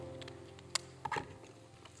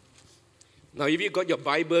Now, if you got your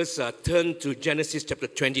Bibles, turn to Genesis chapter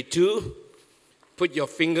 22. Put your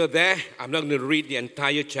finger there. I'm not going to read the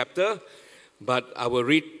entire chapter, but I will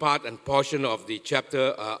read part and portion of the chapter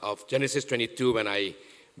of Genesis 22 when I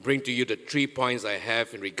bring to you the 3 points I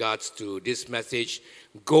have in regards to this message,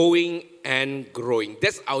 going and growing.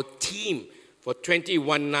 That's our theme for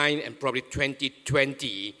 21-9 and probably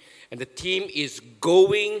 2020. And the theme is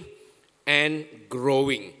going and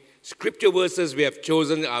growing. Scripture verses we have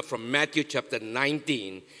chosen are from Matthew chapter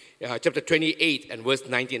 19, chapter 28 and verse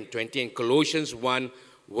 19 and 20, and Colossians 1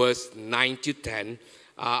 verse 9 to 10.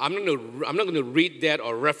 I'm not going to read that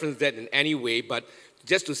or reference that in any way, but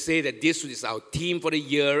just to say that this is our theme for the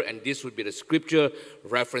year, and this would be the scripture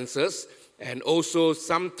references. And also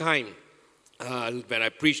sometime when I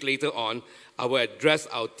preach later on, I will address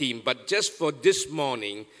our theme. But just for this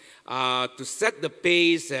morning, to set the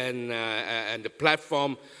pace and the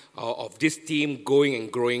platform of this team going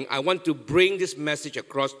and growing, I want to bring this message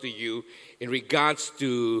across to you in regards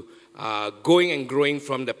to going and growing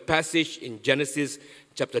from the passage in Genesis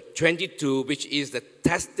chapter 22, which is the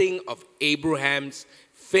testing of Abraham's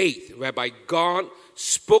faith, whereby God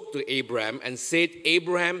spoke to Abraham and said,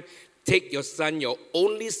 Abraham, take your son, your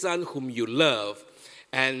only son whom you love,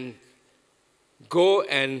 and go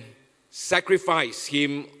and sacrifice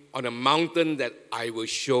him on a mountain that I will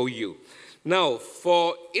show you. Now,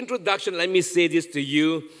 for introduction, let me say this to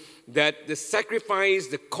you, that the sacrifice,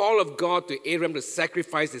 the call of God to Abraham to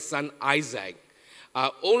sacrifice his son Isaac,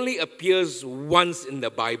 only appears once in the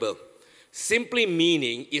Bible. Simply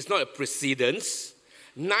meaning it's not a precedence,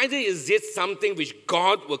 neither is it something which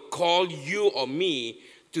God will call you or me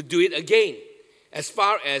to do it again. As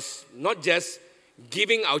far as not just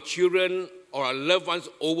giving our children or our loved ones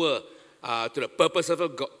over to the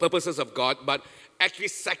purposes of God, but actually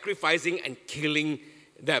sacrificing and killing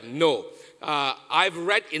them. No. I've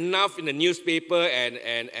read enough in the newspaper and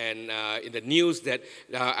in the news that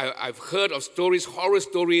I've heard of stories, horror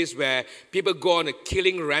stories, where people go on a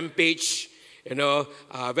killing rampage, whether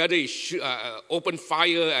it's open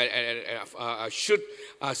fire and shoot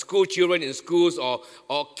school children in schools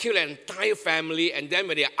or kill an entire family. And then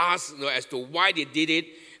when they ask as to why they did it,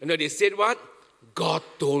 they said what? God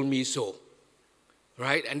told me so.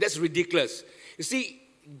 Right? And that's ridiculous. You see,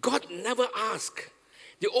 God never asks.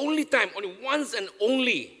 The only time, only once and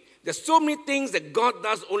only. There's so many things that God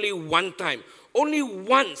does only one time. Only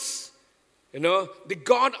once. Did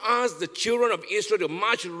God ask the children of Israel to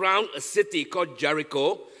march around a city called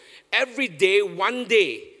Jericho every day, one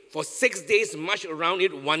day, for 6 days, march around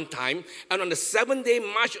it one time, and on the 7th day,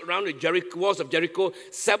 march around the walls of Jericho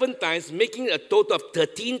 7 times, making a total of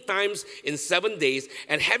 13 times in 7 days,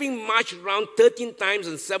 and having marched around 13 times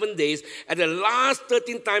in 7 days, at the last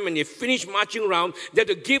 13th time, when they finished marching around, they had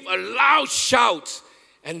to give a loud shout,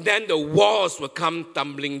 and then the walls will come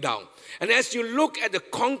tumbling down. And as you look at the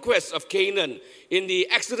conquest of Canaan in the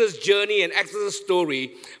Exodus journey and Exodus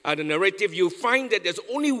story, the narrative, you find that there's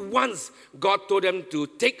only once God told them to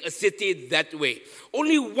take a city that way.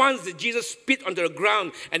 Only once did Jesus spit onto the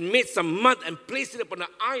ground and made some mud and placed it upon the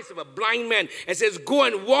eyes of a blind man and says, go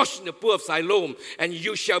and wash in the pool of Siloam and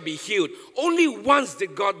you shall be healed. Only once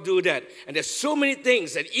did God do that. And there's so many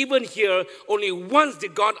things that even here, only once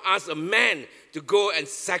did God ask a man to go and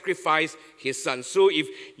sacrifice his son. So if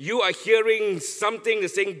you are hearing something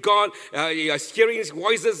that's saying God, you are hearing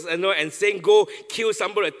voices and saying go kill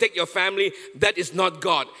somebody, take your family, that is not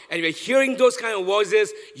God. And if you're hearing those kind of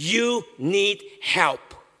voices, you need help.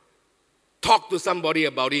 Talk to somebody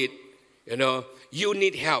about it. You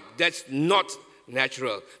need help. That's not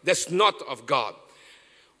natural. That's not of God.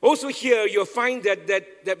 Also here, you'll find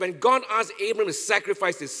that when God asked Abraham to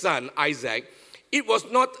sacrifice his son, Isaac, it was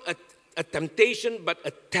not a temptation, but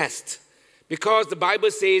a test. Because the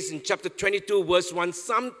Bible says in chapter 22, verse 1,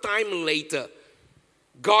 sometime later,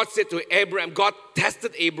 God said to Abraham, God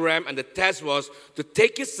tested Abraham, and the test was to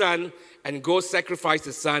take his son and go sacrifice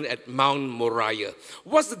his son at Mount Moriah.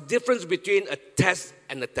 What's the difference between a test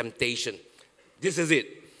and a temptation? This is it.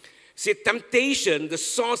 See, temptation, the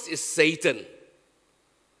source is Satan.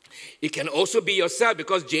 It can also be yourself,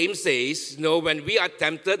 because James says, when we are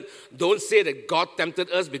tempted, don't say that God tempted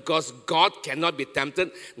us, because God cannot be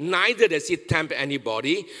tempted. Neither does he tempt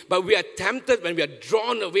anybody. But we are tempted when we are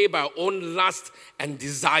drawn away by our own lust and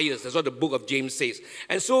desires. That's what the book of James says.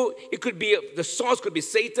 And so it could be, the source could be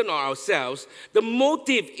Satan or ourselves. The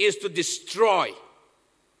motive is to destroy.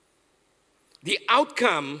 The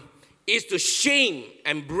outcome is to shame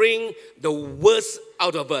and bring the worst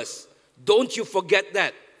out of us. Don't you forget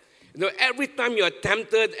that. Every time you are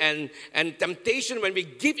tempted and temptation, when we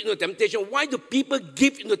give into temptation, why do people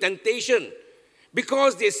give into temptation?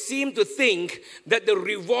 because they seem to think that the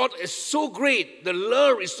reward is so great, the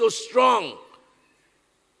lure is so strong,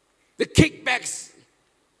 the kickbacks,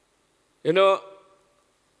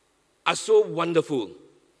 are so wonderful,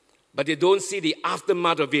 but they don't see the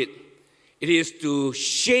aftermath of it. It is to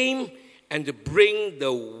shame and to bring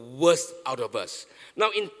the worst out of us. Now,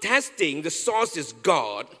 in testing, the source is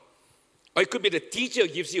God, or it could be the teacher who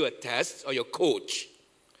gives you a test, or your coach.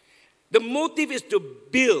 The motive is to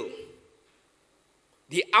build.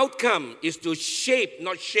 The outcome is to shape,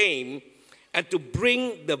 not shame, and to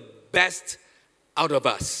bring the best out of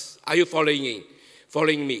us. Are you following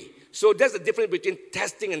me? So there's a difference between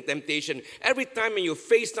testing and temptation. Every time when you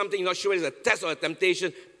face something you're not sure it's a test or a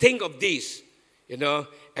temptation, think of these, and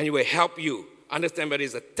it will help you understand whether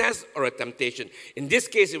it's a test or a temptation. In this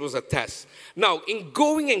case, it was a test. Now, in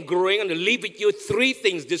going and growing, I'm going to leave with you 3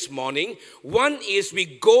 things this morning. One is we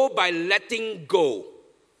go by letting go.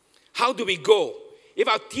 How do we go? If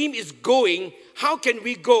our team is going, how can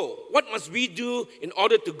we go? What must we do in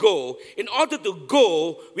order to go? In order to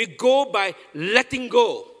go, we go by letting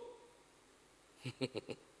go.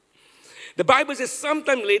 The Bible says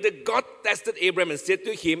sometime later, God tested Abraham and said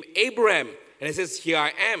to him, Abraham, and it says, here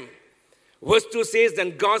I am. Verse 2 says,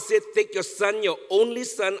 then God said, take your son, your only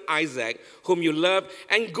son Isaac, whom you love,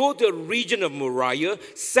 and go to the region of Moriah,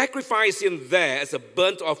 sacrifice him there as a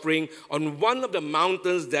burnt offering on one of the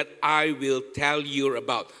mountains that I will tell you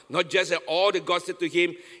about. Not just all that God said to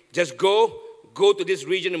him, just go to this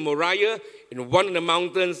region in Moriah, in one of the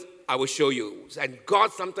mountains, I will show you. And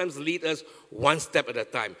God sometimes leads us one step at a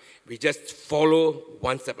time. We just follow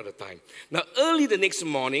one step at a time. Now, early the next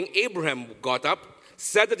morning, Abraham got up,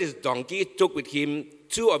 saddled his donkey, took with him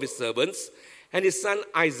 2 of his servants, and his son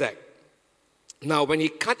Isaac. Now, when he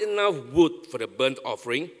cut enough wood for the burnt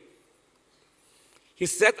offering, he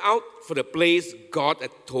set out for the place God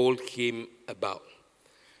had told him about.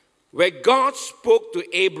 Where God spoke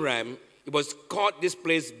to Abraham, it was called this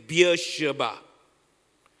place Beersheba.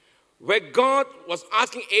 Where God was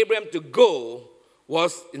asking Abraham to go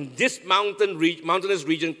was in this mountainous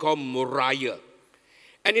region called Moriah.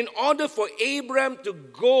 And in order for Abraham to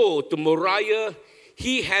go to Moriah,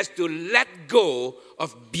 he has to let go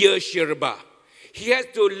of Beersheba. He has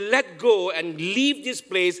to let go and leave this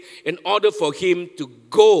place in order for him to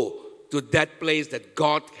go to that place that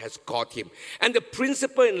God has called him. And the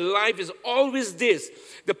principle in life is always this.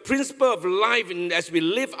 The principle of life, as we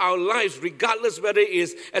live our lives, regardless whether it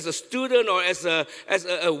is as a student or as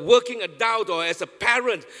a working adult or as a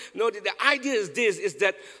parent. No, the idea is this, is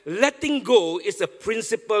that letting go is a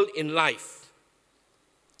principle in life.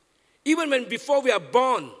 Even when before we are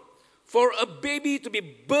born, for a baby to be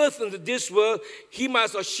birthed into this world, he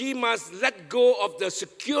must or she must let go of the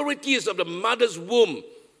securities of the mother's womb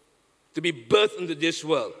to be birthed into this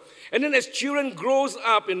world. And then as children grows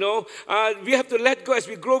up, we have to let go. As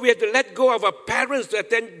we grow, we have to let go of our parents to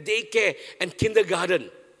attend daycare and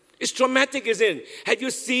kindergarten. It's traumatic, isn't it? Have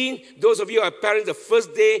you seen, those of you who are parents, the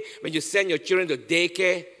first day when you send your children to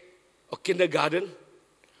daycare or kindergarten?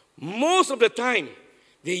 Most of the time,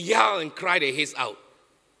 they yell and cry their heads out.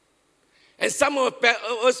 And some of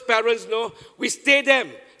us parents, we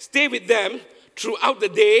stay with them throughout the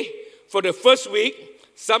day for the first week.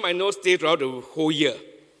 Some I know stay throughout the whole year.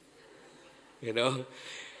 The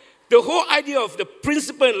whole idea of the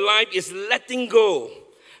principle in life is letting go.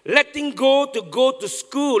 Letting go to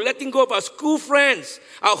school. Letting go of our school friends,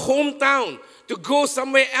 our hometown, to go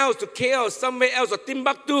somewhere else, to KL, somewhere else, or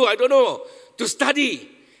Timbuktu, I don't know, to study.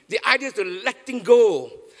 The idea is to letting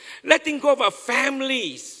go. Letting go of our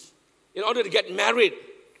families in order to get married.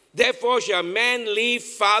 Therefore, shall a man leave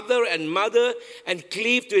father and mother and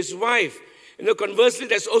cleave to his wife. Conversely,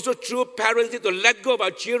 that's also true. Parents need to let go of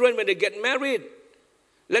our children when they get married.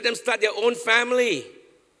 Let them start their own family.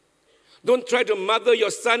 Don't try to mother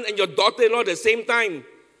your son and your daughter-in-law at the same time.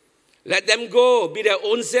 Let them go, be their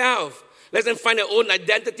own self. Let them find their own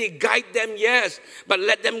identity. Guide them, yes, but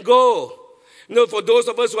let them go. For those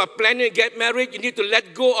of us who are planning to get married, you need to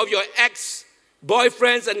let go of your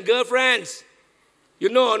ex-boyfriends and girlfriends. You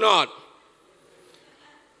know or not?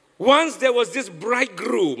 Once there was this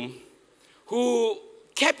bridegroom who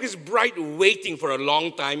kept his bride waiting for a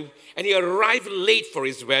long time, and he arrived late for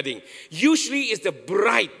his wedding. Usually it's the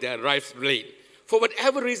bride that arrives late. For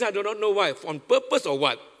whatever reason, I do not know why, on purpose or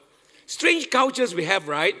what. Strange cultures we have,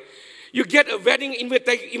 right? You get a wedding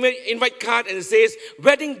invite card and it says,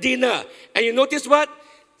 wedding dinner. And you notice what?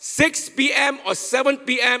 6 p.m. or 7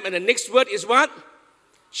 p.m. and the next word is what?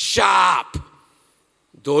 Sharp.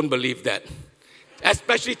 Don't believe that.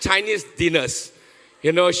 Especially Chinese dinners.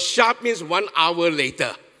 Sharp means 1 hour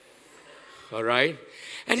later. All right?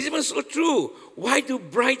 And it's even so true. Why do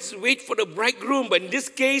brides wait for the bridegroom? But in this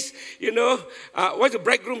case, why the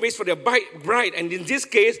bridegroom waits for the bride? And in this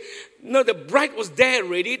case, no, the bride was there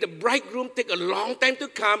already. The bridegroom take a long time to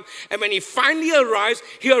come. And when he finally arrives,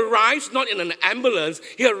 he arrives not in an ambulance.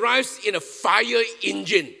 He arrives in a fire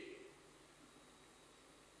engine.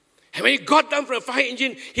 And when he got down from the fire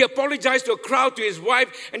engine, he apologized to a crowd, to his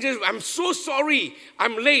wife, and said, I'm so sorry,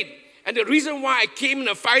 I'm late. And the reason why I came in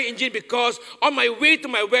a fire engine because on my way to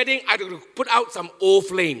my wedding, I had to put out some old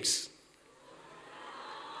flames.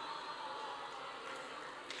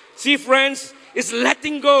 See, friends, it's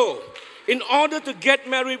letting go. In order to get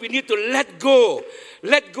married, we need to let go.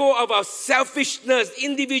 Let go of our selfishness,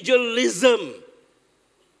 individualism.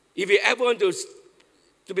 If you ever want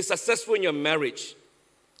to be successful in your marriage,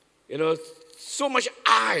 so much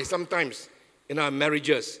I sometimes in our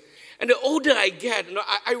marriages. And the older I get,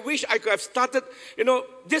 I wish I could have started,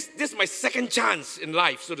 this is my second chance in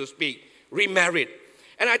life, so to speak, remarried.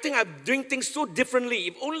 And I think I'm doing things so differently.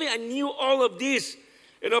 If only I knew all of this,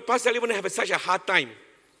 Pastor Ali wouldn't have such a hard time.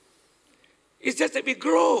 It's just that we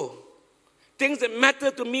grow. Things that matter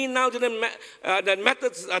to me now then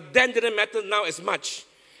didn't matter now as much.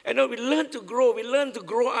 And we learn to grow. We learn to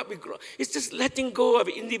grow up. It's just letting go of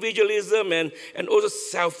individualism and also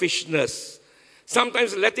selfishness.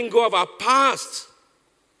 Sometimes letting go of our past.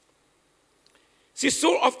 See,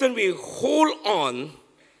 so often we hold on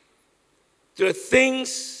to the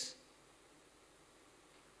things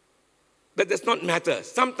that does not matter.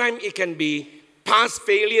 Sometimes it can be past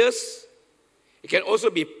failures. It can also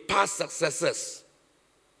be past successes.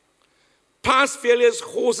 Past failures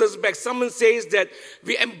holds us back. Someone says that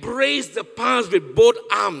we embrace the past with both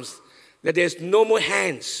arms, that there's no more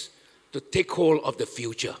hands to take hold of the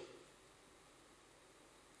future.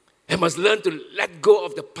 I must learn to let go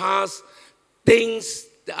of the past, things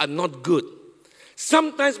that are not good.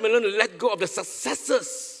 Sometimes we learn to let go of the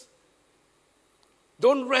successes.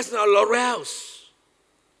 Don't rest on our laurels.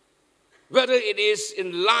 Whether it is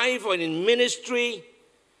in life or in ministry,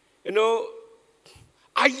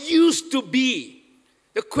 I used to be.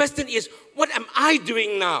 The question is, what am I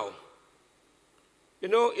doing now?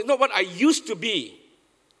 It's not what I used to be,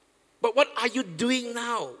 but what are you doing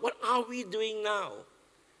now? What are we doing now?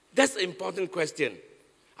 That's the important question.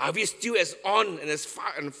 Are we still as on and as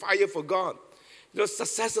fire for God?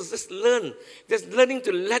 Successes, just learning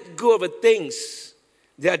to let go of the things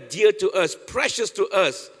that are dear to us, precious to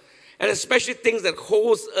us, and especially things that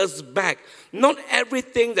holds us back. Not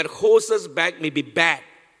everything that holds us back may be bad.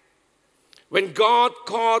 When God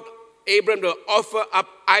called Abraham to offer up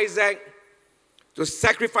Isaac, to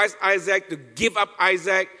sacrifice Isaac, to give up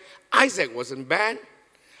Isaac, Isaac wasn't bad.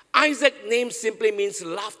 Isaac's name simply means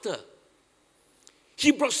laughter.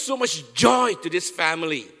 He brought so much joy to this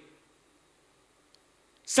family.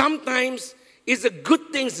 Sometimes it's the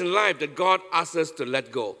good things in life that God asks us to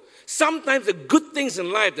let go. Sometimes the good things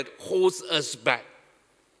in life that holds us back.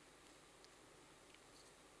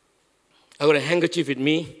 I got a handkerchief with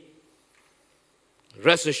me.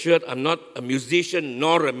 Rest assured, I'm not a musician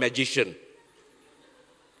nor a magician.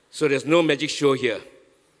 So there's no magic show here.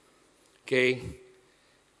 Okay?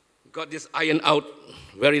 Got this ironed out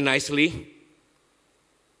very nicely.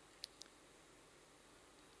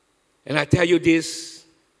 And I tell you this,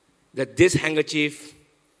 that this handkerchief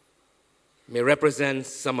may represent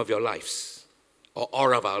some of your lives, or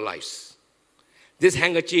all of our lives. This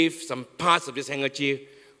handkerchief, some parts of this handkerchief,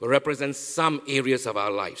 will represent some areas of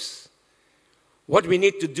our lives. What we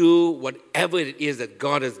need to do, whatever it is that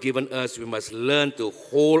God has given us, we must learn to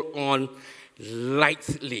hold on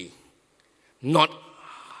lightly, not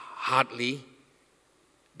hardly,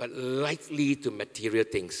 but lightly to material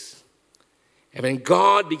things. And when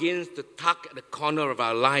God begins to tug at the corner of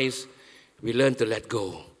our lives, we learn to let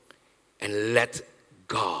go and let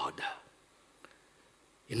God.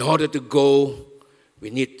 In order to go, we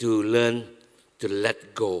need to learn to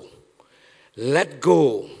let go. Let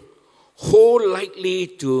go. Hold lightly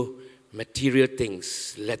to material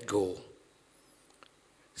things. Let go.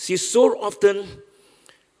 See, so often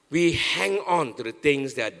we hang on to the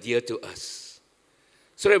things that are dear to us.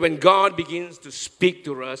 So that when God begins to speak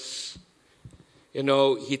to us,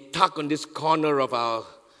 He tugs on this corner of our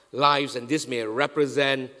lives, and this may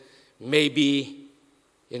represent maybe,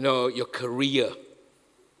 your career.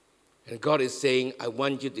 And God is saying, I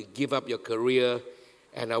want you to give up your career,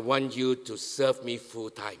 and I want you to serve me full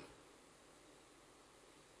time.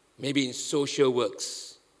 Maybe in social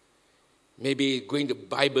works, maybe going to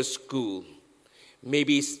Bible school,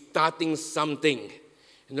 maybe starting something.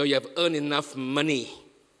 You have earned enough money.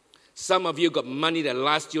 Some of you got money that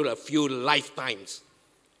lasts you a few lifetimes.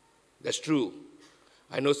 That's true.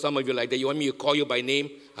 I know some of you like that. You want me to call you by name?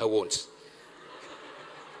 I won't.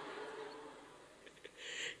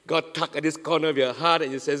 God tugged at this corner of your heart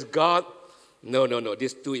and you says, God, no,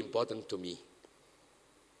 this is too important to me.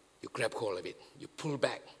 You grab hold of it. You pull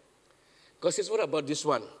back. God says, what about this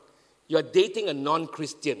one? You are dating a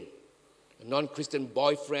non-Christian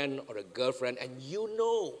boyfriend or a girlfriend, and you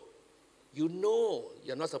know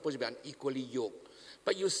you're not supposed to be unequally yoked.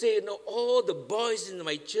 But you say, all the boys in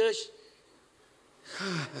my church,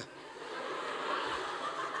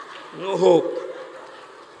 no hope.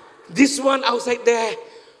 This one outside there,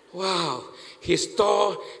 wow, he's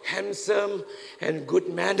tall, handsome, and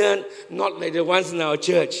good-mannered, not like the ones in our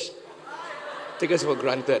church. Take us for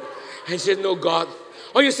granted. And she says, no, God.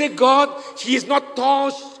 Or you say, God, he is not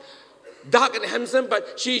tall, dark and handsome,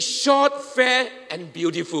 but she is short, fair, and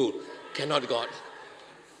beautiful. Cannot, God.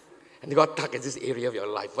 And God tugged at this area of your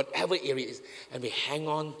life, whatever area it is, and we hang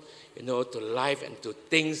on, to life and to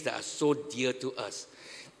things that are so dear to us.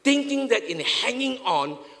 Thinking that in hanging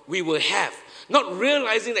on, we will have. Not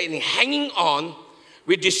realizing that in hanging on,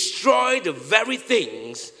 we destroy the very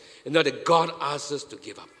things, that God asks us to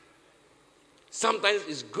give up. Sometimes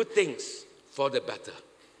it's good things for the better.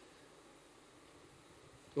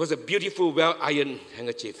 It was a beautiful, well-ironed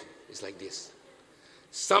handkerchief. It's like this.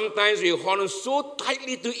 Sometimes we hold on so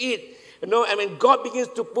tightly to it, and when God begins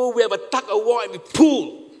to pull, we have a tug of war and we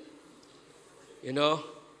pull.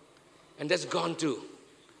 And that's gone too.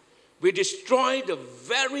 We destroy the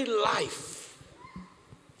very life,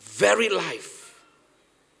 the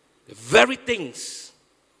very things,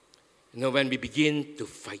 when we begin to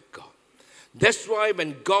fight God. That's why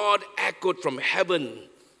when God echoed from heaven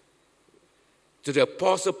to the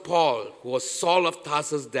Apostle Paul, who was Saul of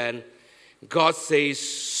Tarsus then, God says,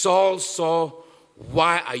 Saul, Saul,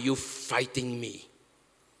 why are you fighting me?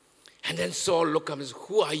 And then Saul looked up and says,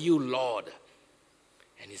 who are you, Lord?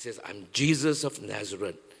 And he says, I'm Jesus of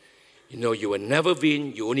Nazareth. You will never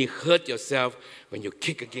win. You only hurt yourself when you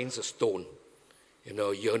kick against a stone.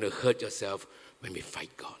 You're going to hurt yourself when we fight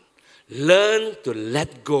God. Learn to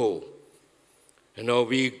let go.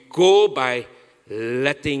 We go by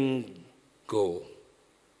letting go.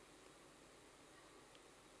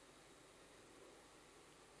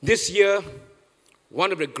 This year,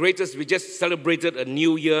 one of the greatest, we just celebrated a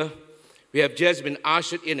new year. We have just been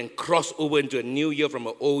ushered in and crossed over into a new year from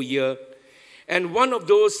an old year. And one of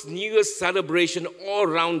those New Year's celebrations all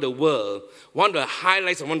around the world, one of the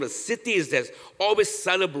highlights of one of the cities that's always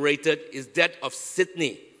celebrated is that of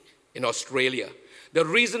Sydney in Australia. The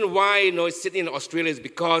reason why Sydney in Australia is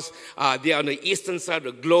because they are on the eastern side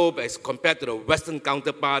of the globe as compared to the western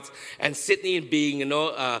counterparts. And Sydney being 2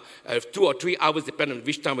 or 3 hours, depending on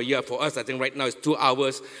which time of year. For us, I think right now it's 2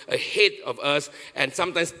 hours ahead of us, and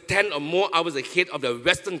sometimes 10 or more hours ahead of the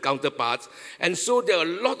western counterparts. And so there are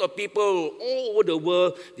a lot of people all over the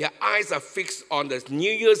world. Their eyes are fixed on the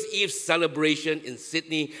New Year's Eve celebration in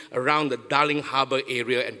Sydney around the Darling Harbour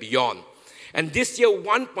area and beyond. And this year,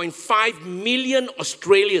 1.5 million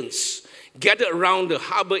Australians gathered around the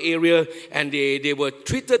harbour area, and they were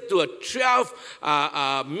treated to a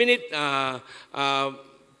 12-minute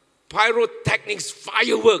pyrotechnics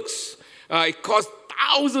fireworks. It cost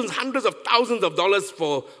hundreds of thousands of dollars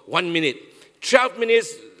for 1 minute. 12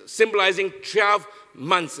 minutes symbolizing 12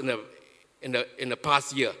 months in the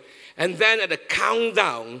past year. And then at the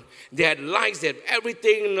countdown, they had lights, they had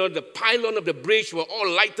everything, the pylon of the bridge were all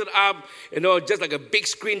lighted up, just like a big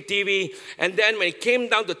screen TV. And then when it came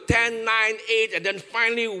down to 10, 9, 8, and then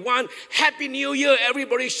finally 1, Happy New Year,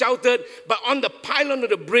 everybody shouted. But on the pylon of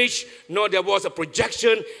the bridge, there was a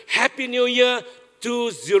projection, Happy New Year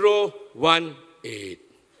 2018.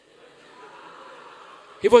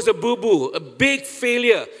 It was a boo-boo, a big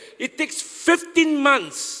failure. It takes 15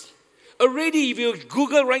 months. Already, if you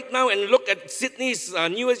Google right now and look at Sydney's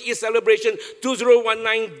New Year's Eve celebration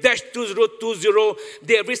 2019-2020,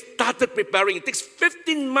 they have started preparing. It takes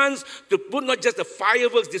 15 months to put not just the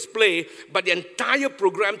fireworks display, but the entire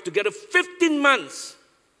program together. 15 months.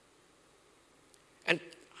 And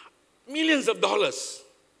millions of dollars.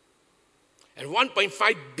 And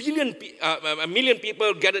 1.5 million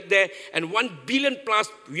people gathered there, and 1 billion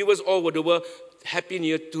plus viewers all over the world. Happy New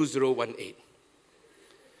Year 2018.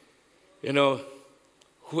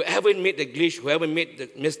 Whoever made the glitch, whoever made the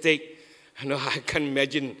mistake, I can't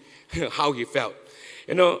imagine how he felt.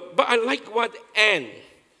 But I like what Anne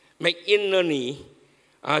McInerney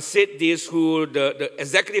said this, who the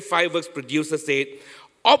executive fireworks producer said,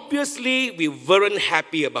 obviously we weren't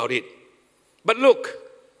happy about it. But look,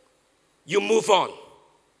 you move on.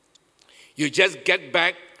 You just get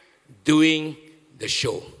back doing the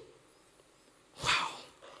show. Wow.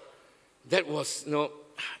 That was,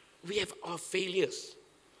 we have our failures.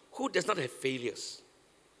 Who does not have failures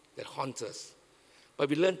that haunt us? But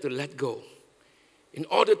we learn to let go. In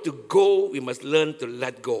order to go, we must learn to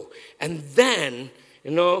let go. And then,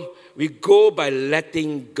 we go by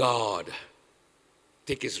letting God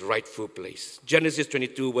take his rightful place. Genesis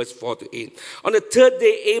 22, verse 4 to 8. On the third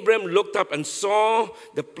day, Abram looked up and saw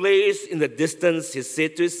the place in the distance. He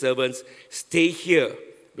said to his servants, "Stay here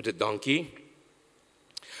with the donkey,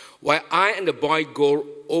 while I and the boy go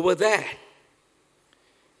over there."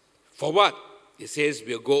 For what? He says,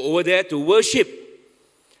 "We'll go over there to worship,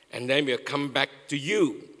 and then we'll come back to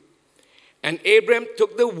you." And Abram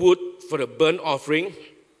took the wood for the burnt offering,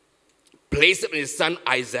 placed it with his son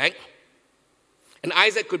Isaac. And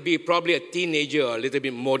Isaac could be probably a teenager or a little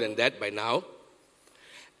bit more than that by now.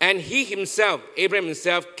 And he himself, Abraham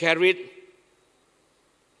himself, carried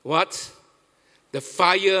what? The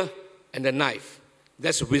fire and the knife.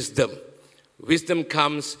 That's wisdom. Wisdom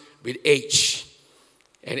comes with age.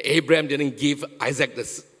 And Abraham didn't give Isaac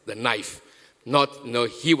the knife.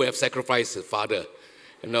 He would have sacrificed his father.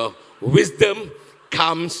 Wisdom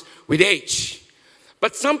comes with age.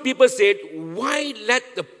 But some people said, why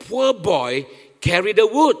let the poor boy carry the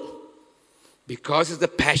wood? Because it's the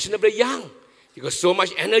passion of the young. You got so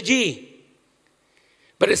much energy.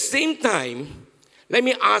 But at the same time, let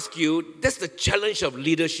me ask you, that's the challenge of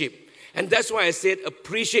leadership. And that's why I said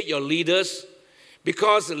appreciate your leaders,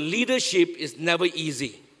 because leadership is never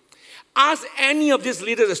easy. Ask any of these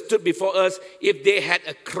leaders that stood before us if they had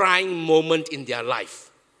a crying moment in their life.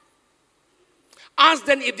 Ask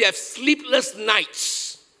them if they have sleepless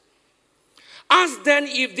nights. Ask them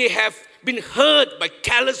if they have been hurt by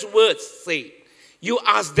careless words said. You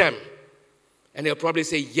ask them, and they'll probably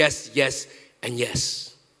say yes, yes, and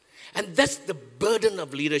yes. And that's the burden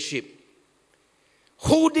of leadership.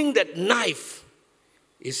 Holding that knife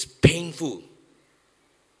is painful.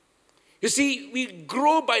 You see, we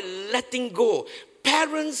grow by letting go.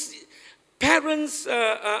 Parents'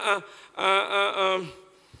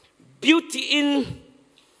 built-in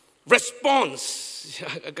response,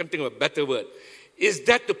 I can't think of a better word, is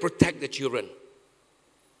that to protect the children.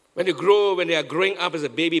 When they are growing up as a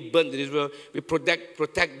baby born in this world, we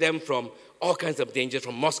protect them from all kinds of dangers,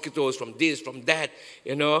 from mosquitoes, from this, from that,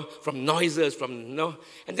 from noises, and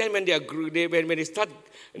then when they start,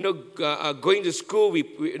 going to school,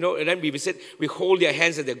 and then we said we hold their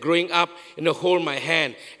hands as they're growing up, hold my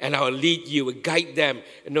hand, and I will lead you, will guide them,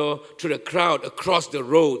 through the crowd, across the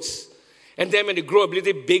roads. And then when they grow up a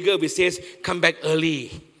little bigger, we say, come back early.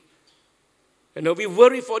 We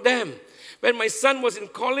worry for them. When my son was in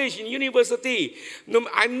college, in university,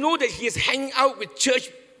 I know that he is hanging out with church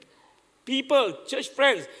people, church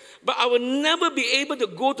friends, but I will never be able to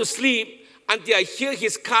go to sleep until I hear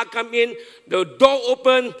his car come in, the door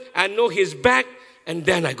open, I know he's back, and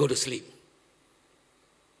then I go to sleep.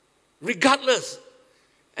 Regardless.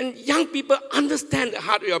 And young people, understand the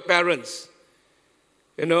heart of your parents.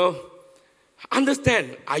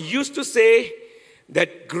 Understand. I used to say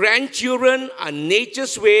that grandchildren are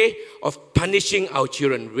nature's way of punishing our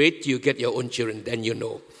children. Wait till you get your own children, then you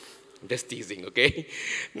know. That's teasing, okay?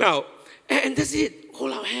 Now, and that's it.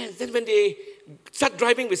 Hold our hands. Then when they start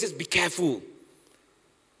driving, we say, be careful.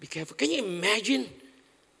 Be careful. Can you imagine?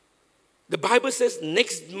 The Bible says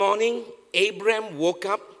next morning, Abraham woke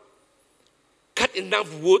up, cut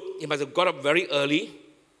enough wood. He must have got up very early,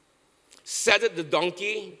 saddled the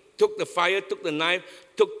donkey, took the fire, took the knife,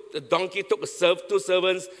 took the donkey, took two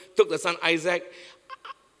servants, took the son Isaac.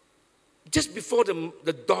 Just before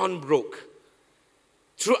the dawn broke,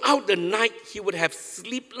 throughout the night, he would have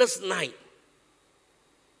sleepless night.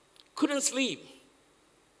 Couldn't sleep.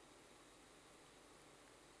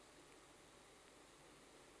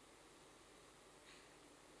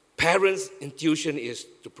 Parents' intuition is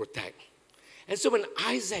to protect. And so when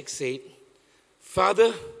Isaac said,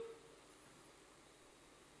 Father,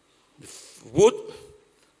 the wood,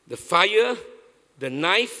 the fire, the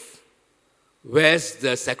knife, where's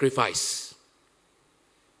the sacrifice?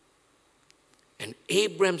 And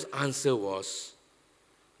Abraham's answer was,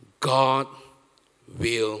 God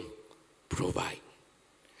will provide.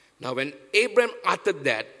 Now, when Abraham uttered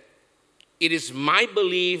that, it is my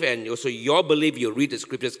belief, and also your belief, you read the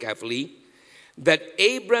scriptures carefully, that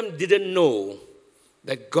Abraham didn't know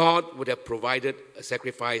that God would have provided a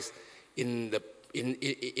sacrifice in the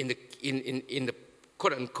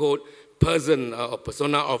quote unquote person or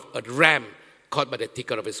persona of a ram caught by the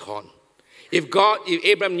ticker of his horn. If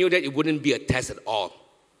Abraham knew that, it wouldn't be a test at all.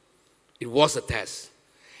 It was a test.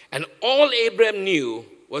 And all Abraham knew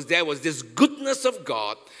was there was this goodness of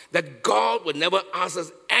God, that God would never ask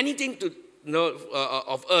us anything to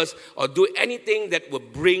of us or do anything that will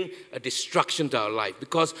bring a destruction to our life,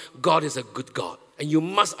 because God is a good God. And you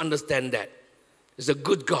must understand that. He's a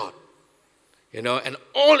good God. And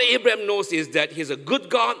all Abraham knows is that he's a good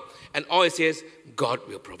God, and all he says, God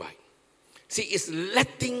will provide. See, it's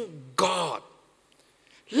letting God.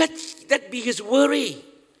 Let that be his worry.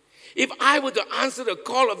 If I were to answer the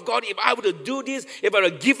call of God, if I were to do this, if I were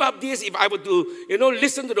to give up this, if I were to,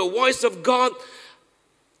 listen to the voice of God,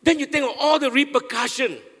 then you think of all the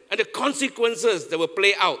repercussion and the consequences that will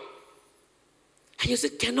play out. And you say,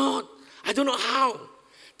 cannot. I don't know how.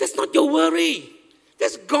 That's not your worry.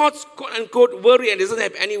 That's God's quote-unquote worry, and doesn't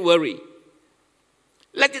have any worry.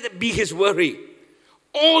 Let it be his worry.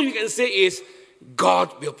 All you can say is,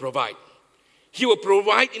 God will provide. He will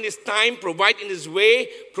provide in his time, provide in his way,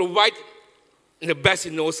 provide in the best he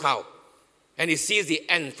knows how. And he sees the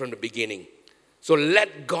end from the beginning. So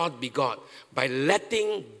let God be God. By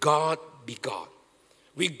letting God be God.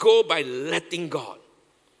 We go by letting God.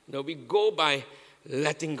 We go by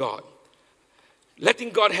letting God.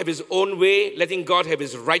 Letting God have his own way, letting God have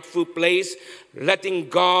his rightful place, letting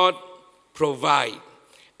God provide.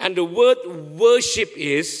 And the word worship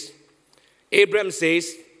is, Abraham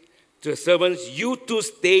says to the servants, you two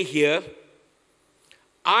stay here.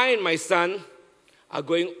 I and my son are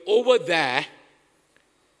going over there.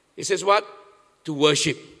 He says what? To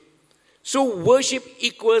worship. So worship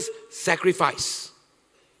equals sacrifice.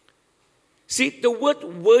 See, the word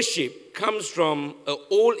worship comes from an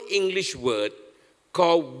old English word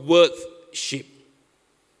called worthship,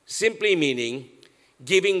 simply meaning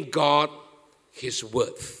giving God his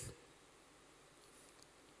worth.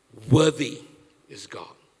 Worthy is God.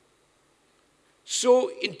 So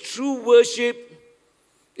in true worship,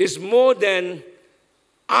 it's more than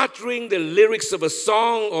uttering the lyrics of a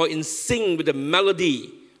song or in sync with the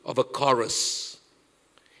melody of a chorus.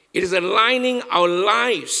 It is aligning our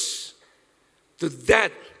lives to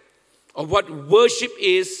that of what worship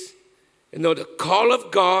is, the call of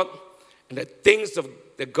God and the things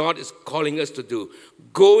that God is calling us to do.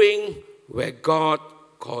 Going where God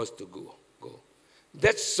calls to go.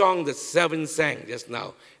 That song that Selvin sang just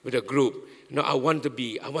now with a group, I want to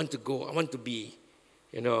be, I want to go, I want to be,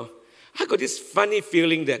 I got this funny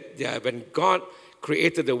feeling that when God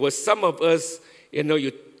created the world, some of us,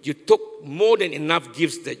 you took more than enough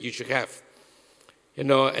gifts that you should have,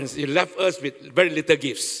 and you left us with very little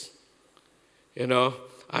gifts,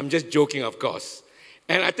 I'm just joking, of course.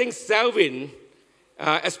 And I think Selvin,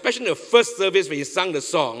 especially in the first service when he sang the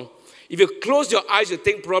song, if you close your eyes, you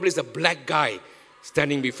think probably it's a black guy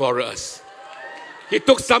standing before us. He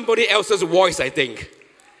took somebody else's voice, I think.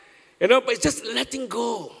 But it's just letting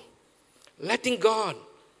go. Letting God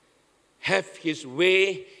have his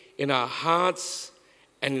way in our hearts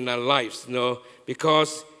and in our lives,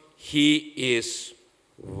 because he is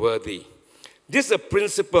worthy. This is a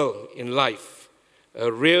principle in life,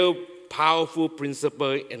 a real powerful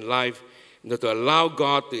principle in life, to allow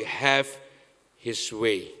God to have his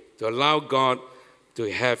way. To allow God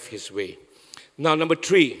to have his way. Now, number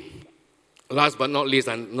 3, last but not least,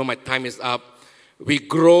 I know my time is up. We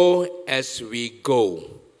grow as we go.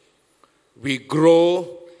 We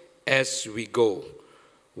grow as we go.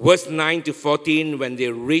 Verse 9 to 14, when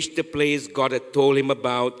they reached the place God had told him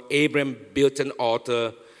about, Abraham built an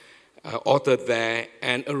altar there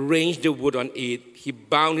and arranged the wood on it. He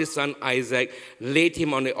bound his son Isaac, laid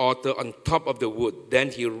him on the altar on top of the wood.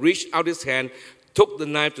 Then he reached out his hand, took the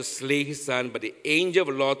knife to slay his son, but the angel of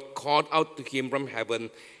the Lord called out to him from heaven,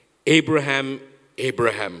 Abraham,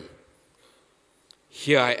 Abraham.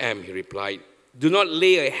 Here I am, he replied. Do not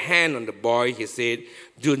lay a hand on the boy, he said.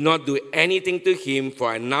 Do not do anything to him,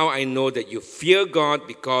 for now I know that you fear God,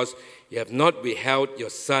 because you have not withheld your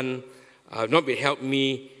son,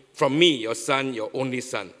 from me, your son, your only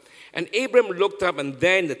son. And Abraham looked up, and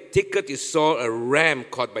there in the thicket he saw a ram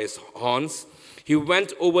caught by his horns. He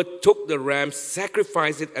went over, took the ram,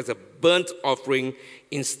 sacrificed it as a burnt offering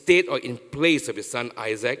instead or in place of his son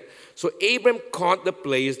Isaac. So Abraham called the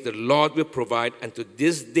place, the Lord will provide, and to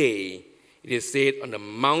this day it is said, on the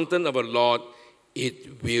mountain of the Lord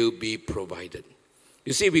it will be provided.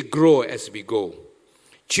 You see, we grow as we go.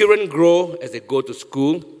 Children grow as they go to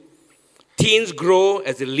school. Teens grow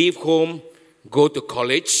as they leave home, go to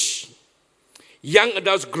college. Young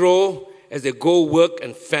adults grow as they go work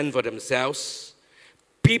and fend for themselves.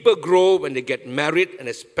 People grow when they get married, and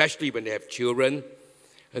especially when they have children.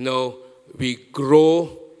 We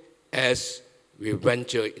grow as we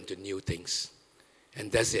venture into new things.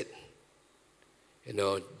 And that's it.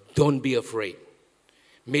 Don't be afraid.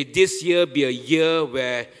 May this year be a year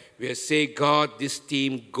where we'll say, God, this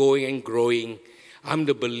team going and growing. I'm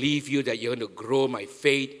to believe you that you're going to grow my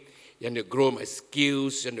faith. You're going to grow my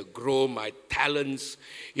skills. You're going to grow my talents.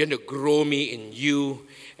 You're going to grow me in you.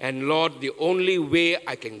 And Lord, the only way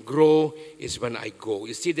I can grow is when I go.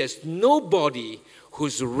 You see, there's nobody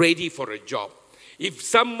who's ready for a job.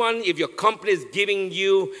 If your company is giving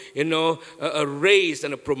you, a raise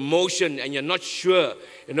and a promotion and you're not sure,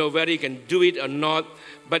 whether you can do it or not,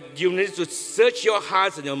 but you need to search your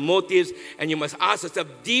hearts and your motives, and you must ask yourself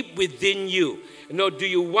deep within you, do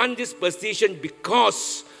you want this position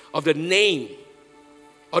because of the name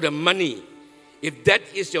or the money? If that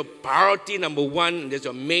is your priority number one, and that's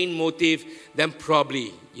your main motive, then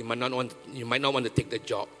probably you might not want to take the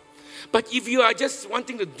job. But if you are just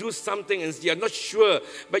wanting to do something and you're not sure,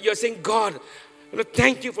 but you're saying, God,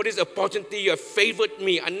 thank you for this opportunity. You have favored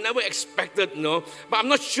me. I never expected, but I'm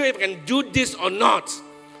not sure if I can do this or not.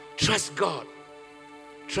 Trust God.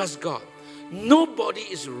 Trust God. Nobody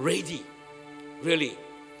is ready, really.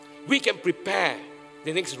 We can prepare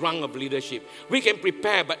the next rung of leadership. We can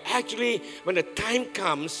prepare, but actually, when the time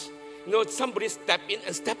comes, somebody step in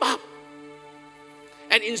and step up.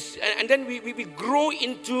 And then we grow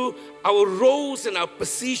into our roles and our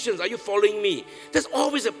positions. Are you following me? That's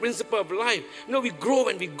always a principle of life. We grow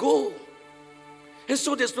when we go. And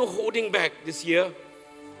so there's no holding back this year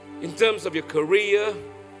in terms of your career,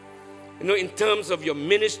 in terms of your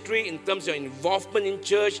ministry, in terms of your involvement in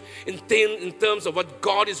church, in terms of what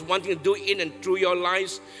God is wanting to do in and through your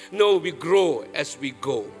lives. No, we grow as we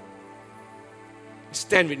go.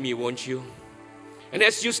 Stand with me, won't you? And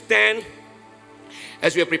as you stand,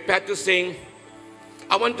 as we are prepared to sing,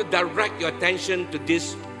 I want to direct your attention to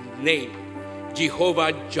this name,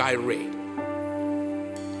 Jehovah Jireh.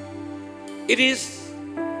 It is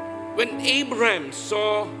when Abraham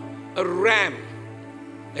saw a ram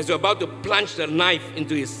as he was about to plunge the knife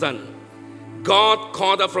into his son, God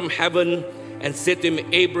called out from heaven and said to him,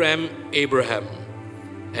 Abraham, Abraham.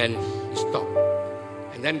 And he stopped.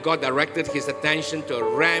 And then God directed his attention to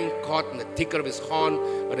a ram caught in the ticker of his horn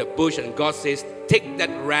by the bush. And God says, take that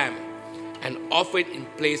ram and offer it in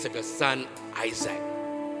place of your son Isaac.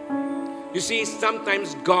 You see,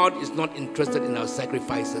 sometimes God is not interested in our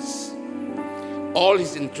sacrifices. All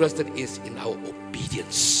He's interested is in our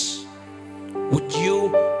obedience. Would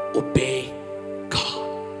you obey God?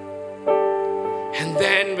 And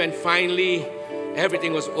then when finally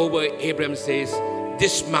everything was over, Abraham says,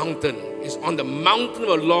 this mountain is on the mountain of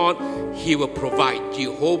the Lord, He will provide.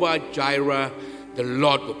 Jehovah Jireh, the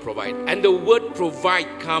Lord will provide. And the word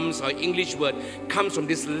provide comes, our English word, comes from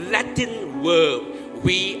this Latin word,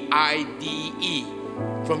 V-I-D-E,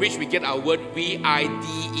 from which we get our word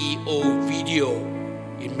V-I-D-E-O, video.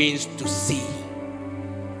 It means to see.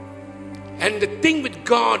 And the thing with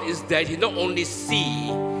God is that He not only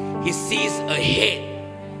sees, He sees ahead.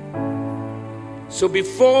 So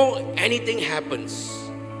before anything happens,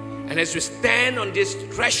 and as we stand on this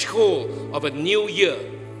threshold of a new year,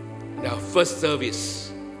 in our first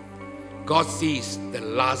service, God sees the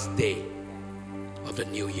last day of the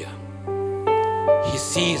new year. He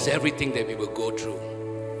sees everything that we will go through.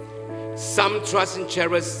 Some trust in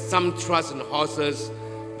chariots, some trust in horses,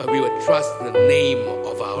 but we will trust in the name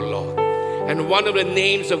of our Lord. And one of the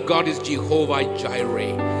names of God is Jehovah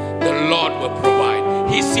Jireh. The Lord will provide.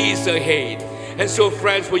 He sees ahead. And so,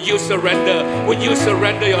 friends, will you surrender? Will you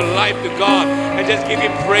surrender your life to God and just give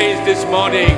Him praise this morning?